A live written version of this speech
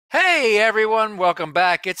Hey everyone, welcome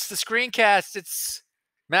back. It's the screencast. It's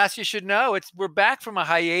Mass You Should Know. We're back from a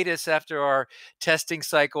hiatus after our testing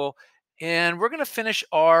cycle, and we're going to finish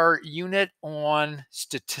our unit on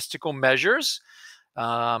statistical measures.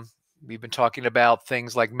 Um, we've been talking about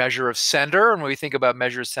things like measure of center, and when we think about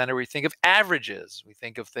measure of center, we think of averages. We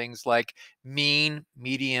think of things like mean,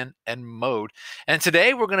 median, and mode. And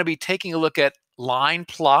today we're going to be taking a look at line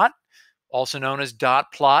plot, also known as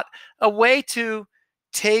dot plot, a way to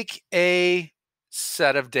take a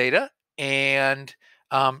set of data and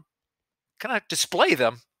kind of display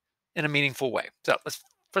them in a meaningful way. So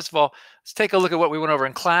first of all, let's take a look at what we went over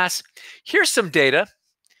in class. Here's some data,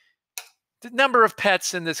 the number of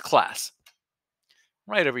pets in this class,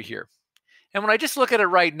 right over here. And when I just look at it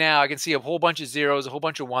right now, I can see a whole bunch of zeros, a whole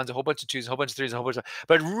bunch of ones, a whole bunch of twos, a whole bunch of threes, a whole bunch of,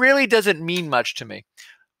 but it really doesn't mean much to me.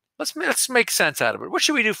 Let's make sense out of it. What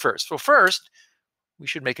should we do first? Well, first, we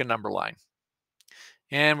should make a number line.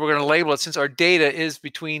 And we're going to label it, since our data is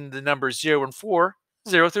between the numbers 0 and 4,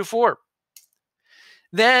 0 through 4.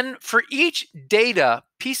 Then for each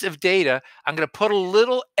piece of data, I'm going to put a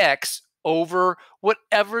little X over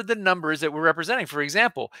whatever the number is that we're representing. For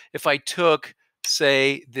example, if I took,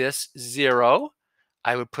 say, this 0,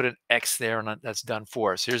 I would put an X there, and that's done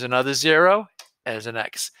for us. Here's another 0, there's an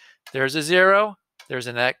X. There's a 0, there's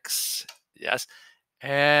an X, yes.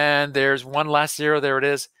 And there's one last 0, there it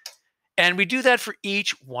is. And we do that for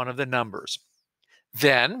each one of the numbers.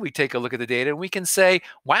 Then we take a look at the data and we can say,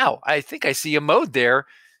 wow, I think I see a mode there.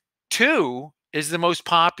 2 is the most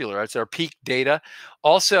popular. That's our peak data.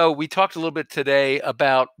 Also, we talked a little bit today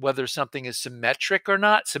about whether something is symmetric or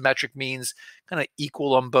not. Symmetric means kind of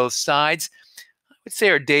equal on both sides. I would say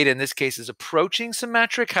our data in this case is approaching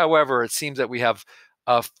symmetric. However, it seems that we have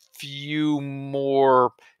a few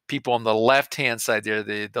more people on the left-hand side there,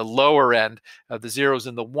 the lower end of the zeros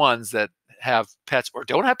and the ones that have pets or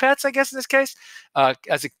don't have pets, I guess in this case,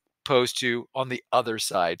 as opposed to on the other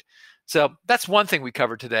side. So that's one thing we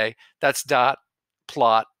covered today. That's dot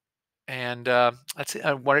plot, and that's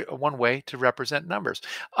one way to represent numbers.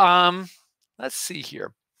 Let's see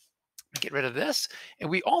here. Get rid of this. And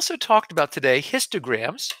we also talked about today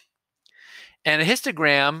histograms. And a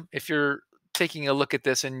histogram, if you're taking a look at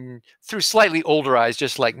this and through slightly older eyes,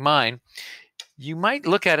 just like mine, you might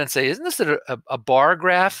look at it and say, isn't this a bar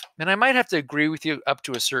graph? And I might have to agree with you up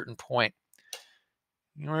to a certain point.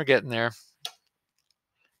 We're getting there.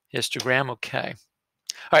 Histogram, okay.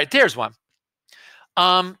 All right, there's one.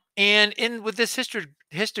 And with this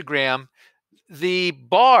histogram, the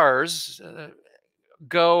bars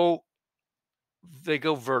go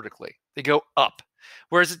vertically. They go up.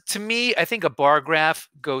 Whereas to me, I think a bar graph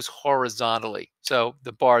goes horizontally. So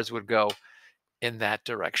the bars would go in that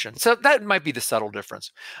direction. So that might be the subtle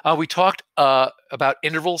difference. We talked about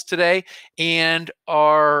intervals today, and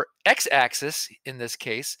our x-axis in this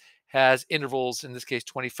case has intervals, in this case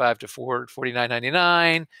 25 to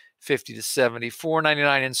 49.99, 50 to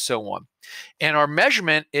 74.99, and so on. And our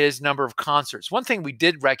measurement is number of concerts. One thing we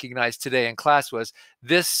did recognize today in class was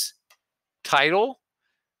this title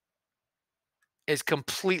is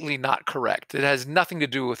completely not correct. It has nothing to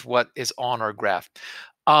do with what is on our graph.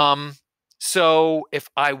 So if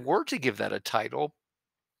I were to give that a title,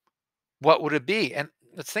 what would it be? And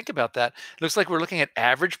let's think about that. It looks like we're looking at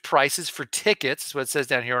average prices for tickets. That's what it says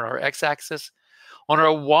down here on our x-axis. On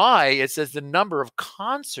our y, it says the number of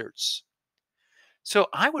concerts. So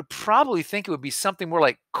I would probably think it would be something more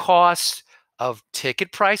like cost of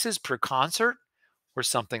ticket prices per concert or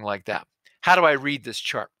something like that. How do I read this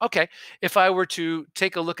chart? Okay, if I were to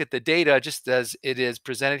take a look at the data just as it is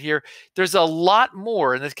presented here, there's a lot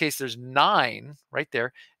more. In this case, there's 9 right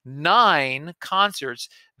there, 9 concerts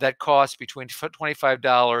that cost between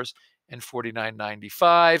 $25 and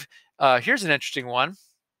 $49.95. Here's an interesting one.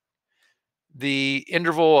 The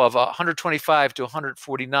interval of 125 to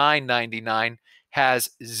 149.99 has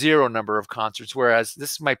 0 number of concerts, whereas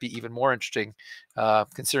this might be even more interesting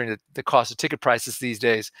considering the cost of ticket prices these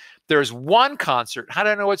days. There's 1 concert. How do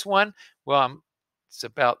I know it's 1? Well, it's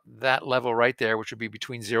about that level right there, which would be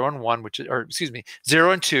between 0 and 1, or excuse me,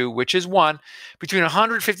 0 and 2, which is 1, between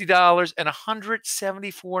 $150 and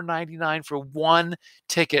 $174.99 for 1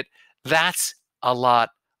 ticket. That's a lot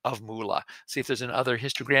of moolah. See if there's another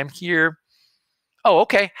histogram here. Oh,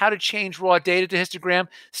 okay. How to change raw data to histogram.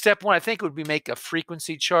 Step 1, I think, would be make a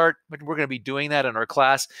frequency chart, but we're going to be doing that in our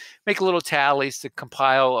class. Make little tallies to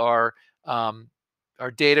compile our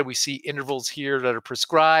data. We see intervals here that are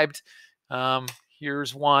prescribed.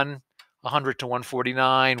 Here's one, 100 to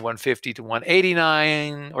 149, 150 to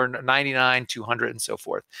 189, or 99, 200, and so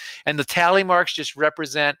forth. And the tally marks just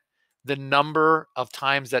represent the number of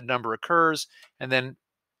times that number occurs, and then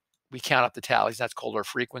we count up the tallies. That's called our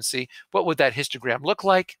frequency. What would that histogram look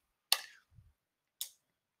like?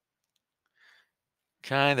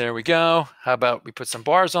 Okay, there we go. How about we put some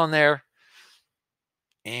bars on there?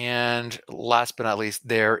 And last but not least,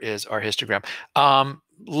 there is our histogram.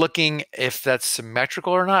 Looking if that's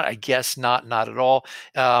symmetrical or not, I guess not at all.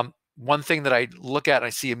 One thing that I look at and I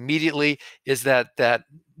see immediately is that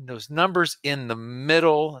those numbers in the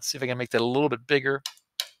middle, let's see if I can make that a little bit bigger,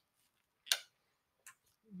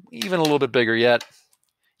 even a little bit bigger yet.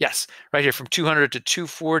 Yes, right here from 200 to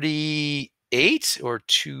 248 or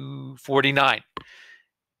 249.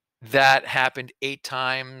 That happened 8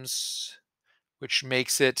 times, which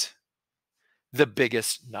makes it the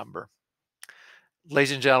biggest number.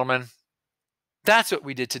 Ladies and gentlemen, that's what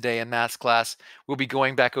we did today in math class. We'll be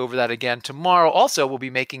going back over that again tomorrow. Also, we'll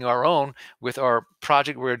be making our own with our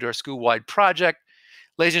project. We're going to do our school-wide project.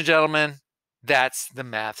 Ladies and gentlemen, that's the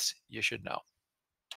maths you should know.